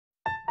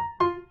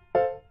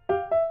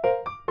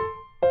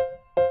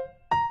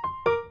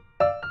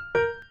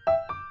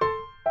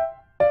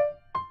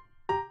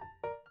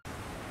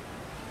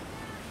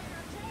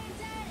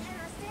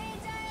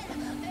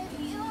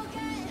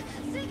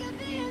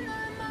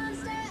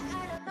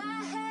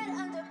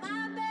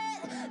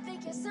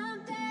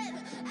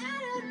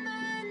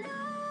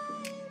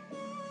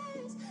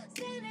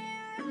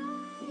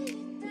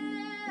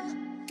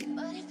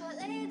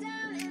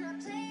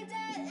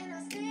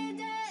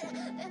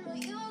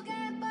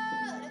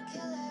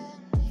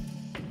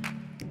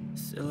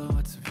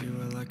Silhouettes of you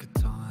are like a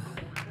taunt.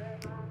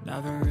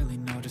 Never really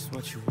know just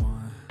what you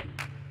want.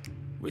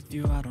 With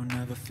you I don't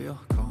ever feel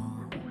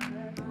calm.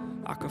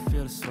 I can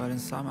feel the sweat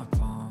inside my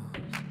palms.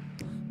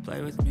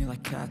 Play with me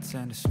like cats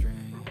and a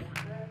string.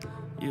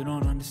 You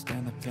don't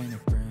understand the pain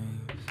it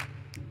brings.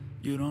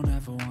 You don't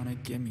ever wanna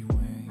give me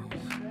wings.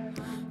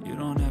 You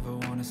don't ever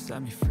wanna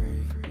set me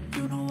free.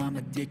 You know I'm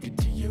addicted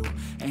to you,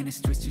 and it's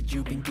twisted,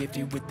 you've been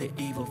gifted with the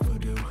evil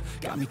voodoo.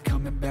 Got me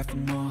coming back for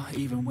more,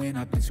 even when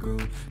I've been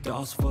screwed.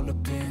 Dolls full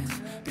of pins,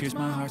 pierce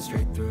my heart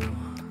straight through.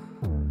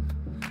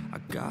 I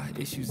got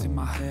issues in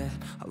my head,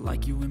 I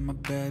like you in my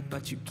bed,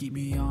 but you keep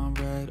me on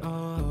red.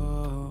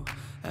 Oh,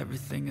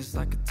 everything is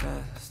like a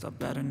test, I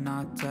better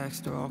not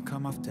text or I'll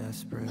come off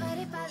desperate. But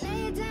if I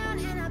lay down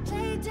and I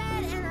play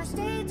dead and I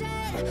stay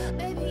dead,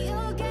 baby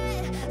you'll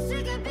get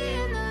sick of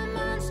being the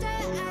monster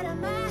out of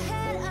my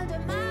head, under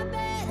my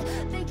bed,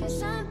 thinking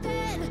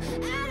something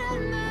out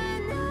of my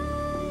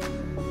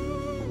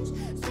nightmares,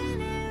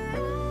 standing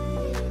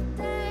right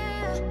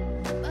there.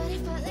 But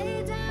if I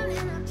lay down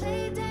and I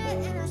play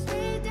dead and I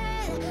stay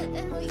dead,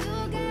 then will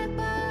you get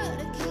bored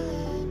of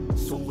killing?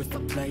 So if I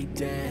play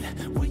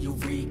dead, will you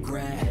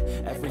regret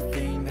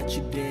everything that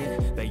you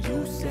did, that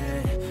you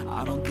said?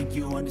 I don't think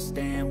you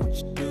understand what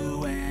you're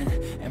doing,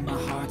 and my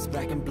heart's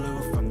black and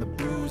blue from the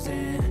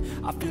bruising.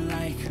 I feel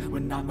like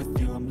when I'm with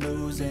you I'm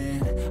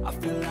losing. I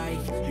feel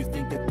like you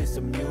think that this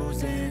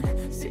amusing,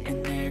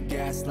 sitting there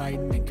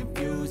gaslighting and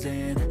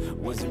confusing.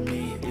 Was it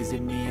me? Is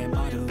it me? Am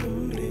I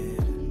deluded?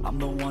 I'm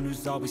the one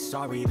who's always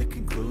sorry, the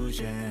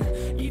conclusion.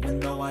 Even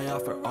though I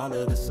offer all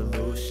of the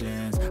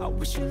solutions, I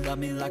wish you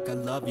loved me like I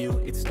love you,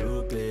 it's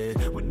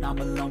stupid. When I'm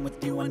alone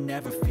with you I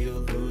never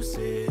feel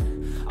lucid.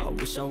 I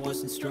wish I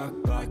wasn't struck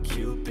by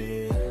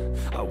Cupid.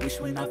 I wish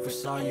when I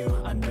first saw you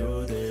I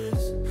knew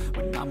this.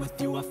 When I'm with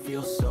you I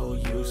feel so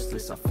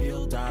useless, I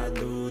feel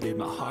diluted,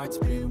 my heart's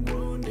been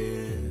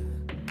wounded.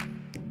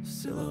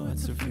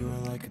 Silhouettes of you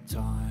are like a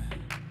taunt.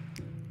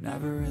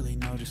 Never really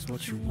know just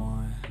what you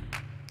want.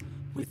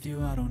 With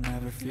you I don't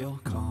ever feel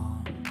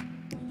calm.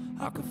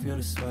 I can feel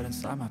the sweat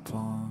inside my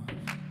palms.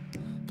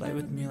 Play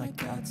with me like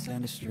cats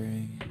and a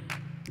string.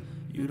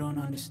 You don't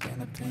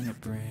understand the pain it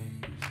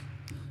brings.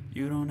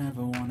 You don't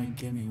ever wanna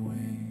give me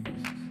wings.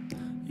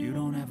 You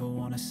don't ever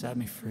wanna set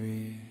me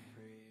free.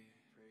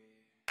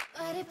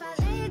 But if I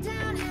lay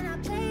down and I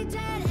play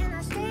dead and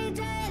I stay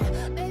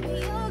dead, baby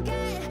you'll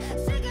get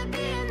sick of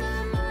being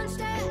the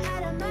monster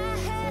out of my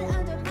head,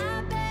 under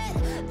my bed,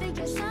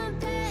 thinking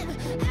something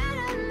out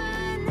of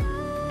my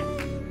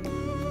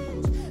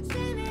nightmares,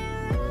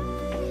 standing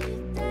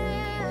right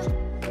there.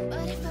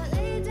 But if I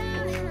lay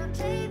down and I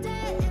play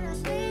dead and I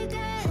stay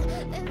dead,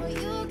 then will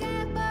you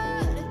get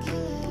bored of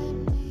killing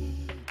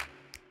me?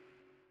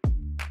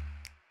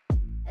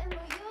 Then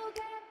will you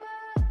get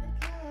bored of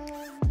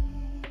killing me?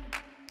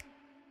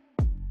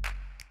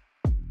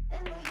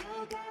 Then will you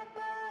get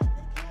bored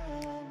of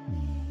killing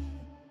me?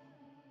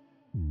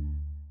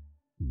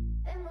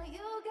 Then will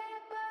you get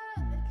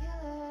bored of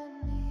killing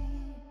me?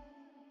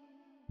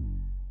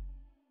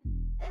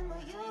 Then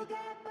will you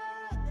get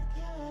bored of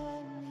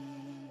killing me?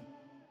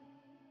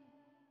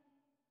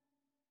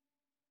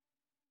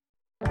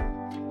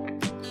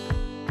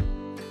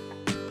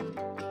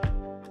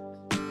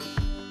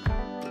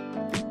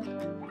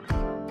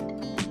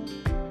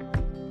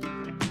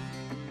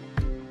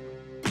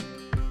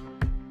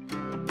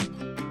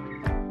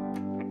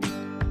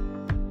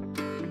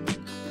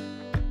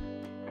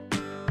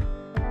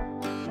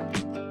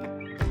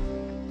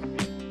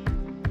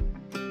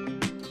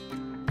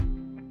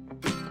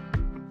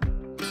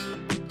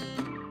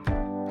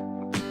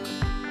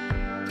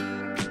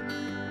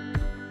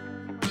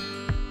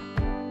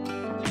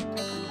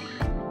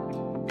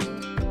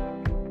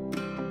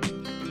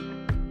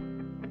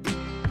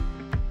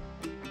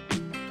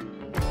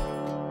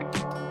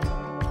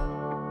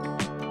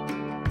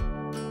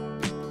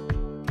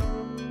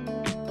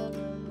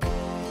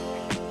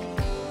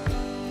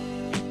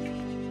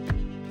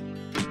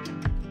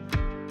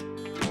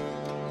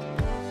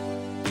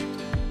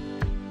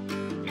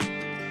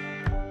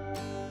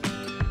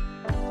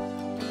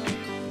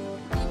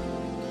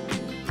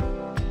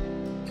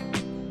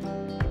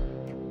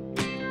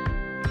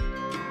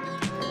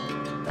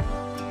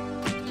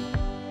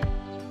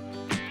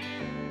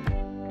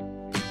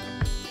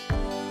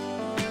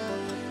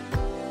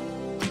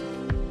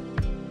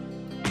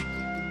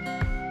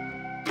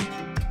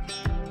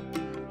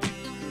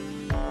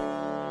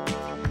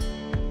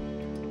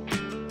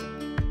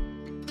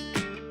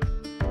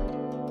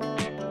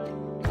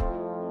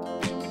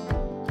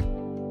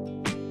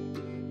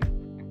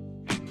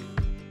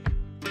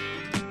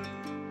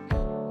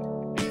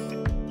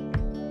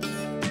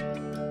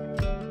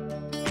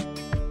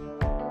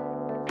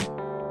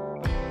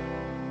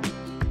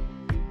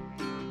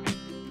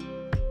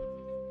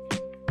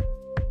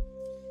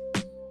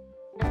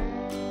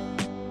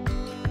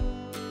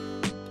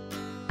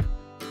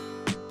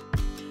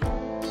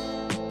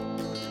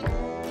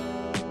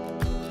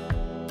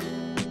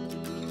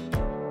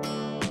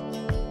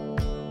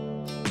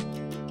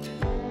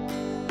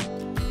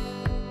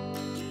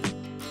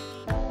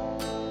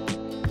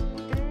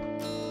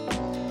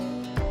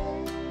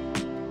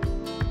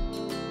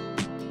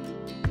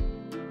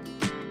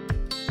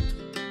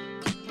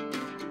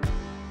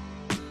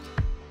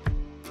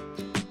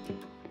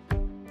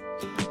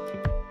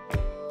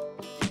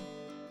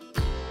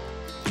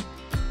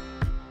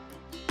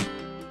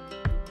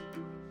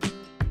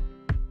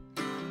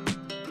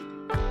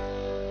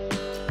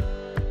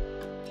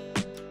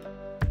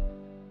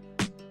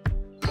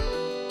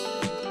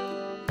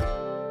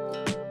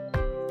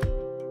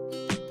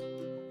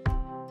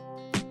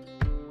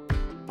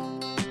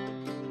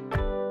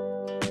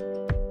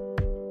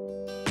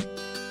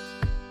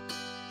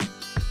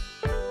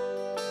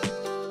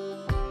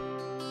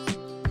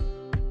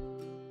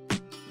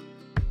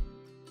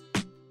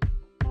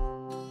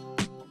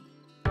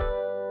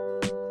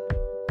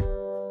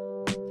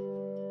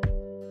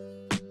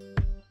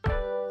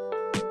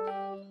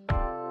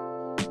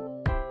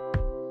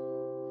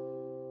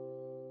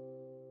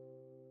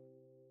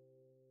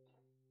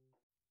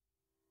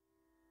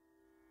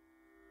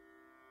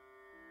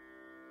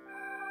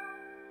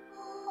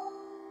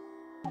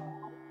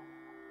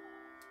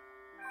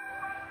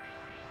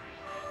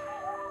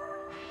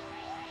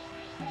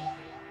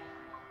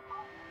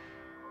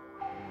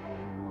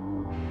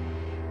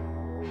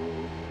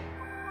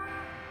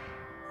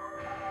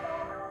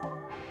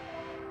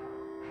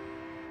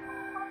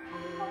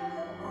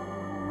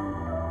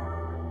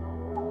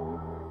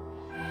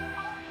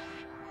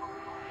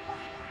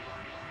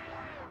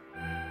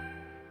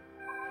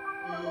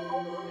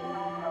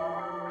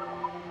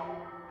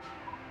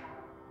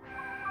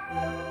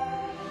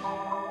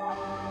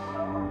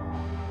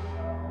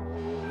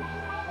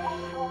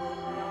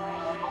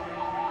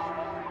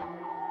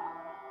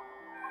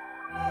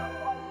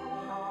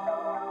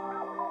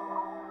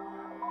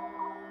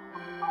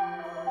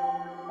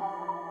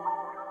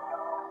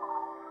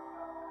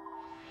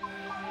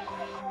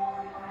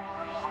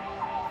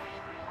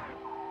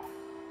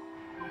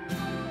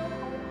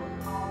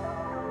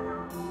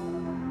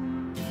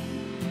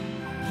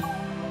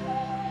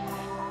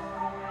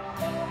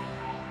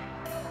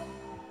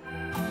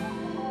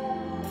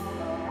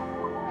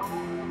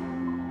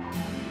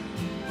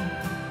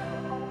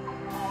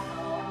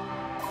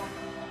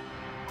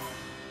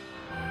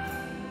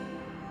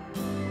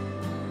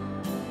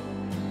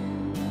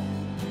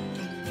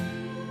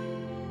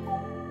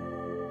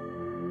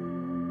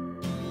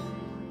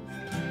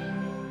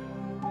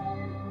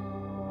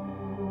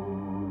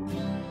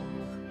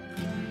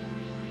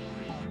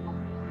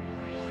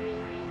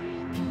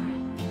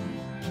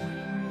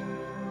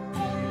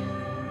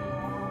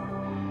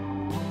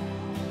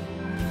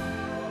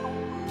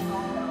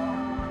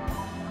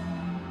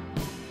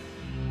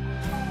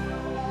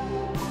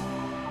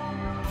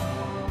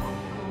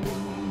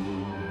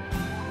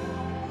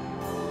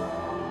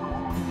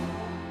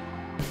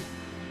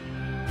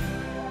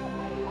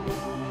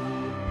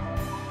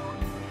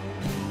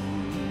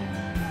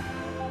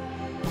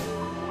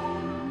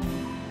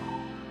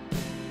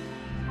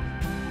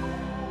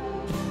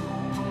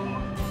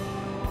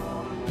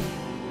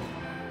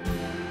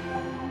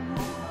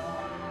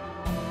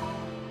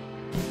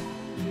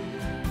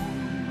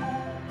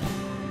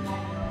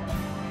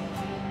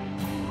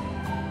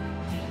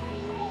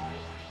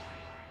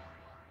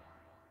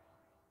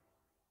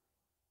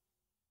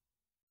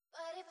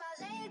 I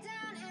lay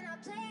down and I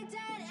play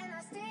dead and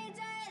I stay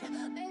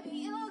dead, baby,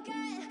 you'll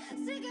get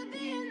sick of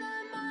being the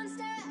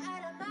monster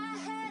out of my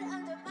head,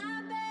 under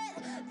my bed.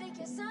 Think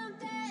you're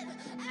something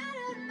out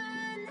of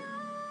my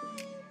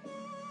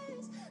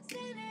nightmares,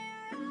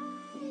 standing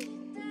right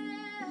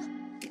there.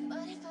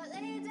 But if I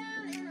lay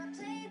down and I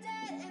play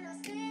dead and I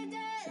stay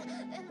dead,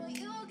 then will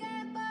you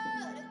get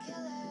bored of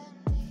killing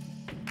me?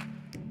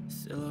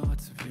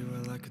 Silhouettes of you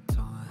are like a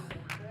taunt.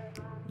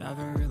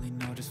 Never really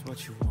know just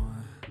what you want.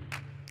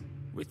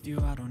 With you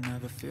I don't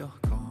ever feel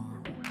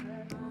calm.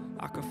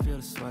 I can feel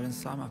the sweat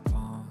inside my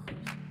palms.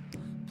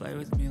 Play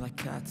with me like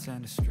cats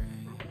and a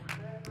string.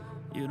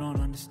 You don't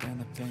understand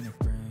the pain it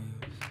brings.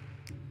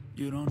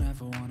 You don't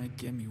ever wanna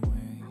give me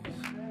wings.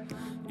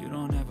 You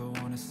don't ever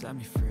wanna set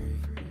me free.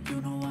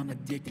 You know I'm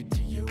addicted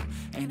to you,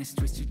 and it's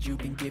twisted, you've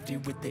been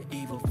gifted with the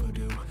evil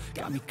voodoo.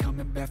 Got me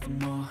coming back for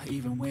more,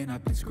 even when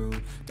I've been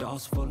screwed.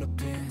 Dolls full of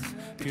pins,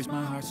 pierce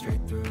my heart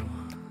straight through.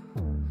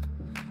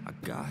 I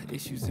got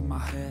issues in my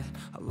head,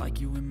 I like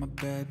you in my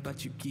bed,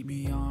 but you keep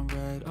me on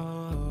red.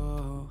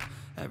 Oh,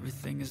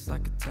 everything is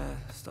like a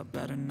test, I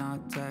better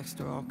not text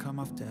or I'll come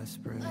off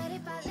desperate. But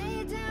if I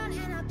lay down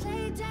and I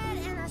play dead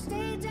and I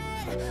stay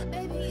dead,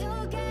 baby,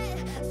 you'll get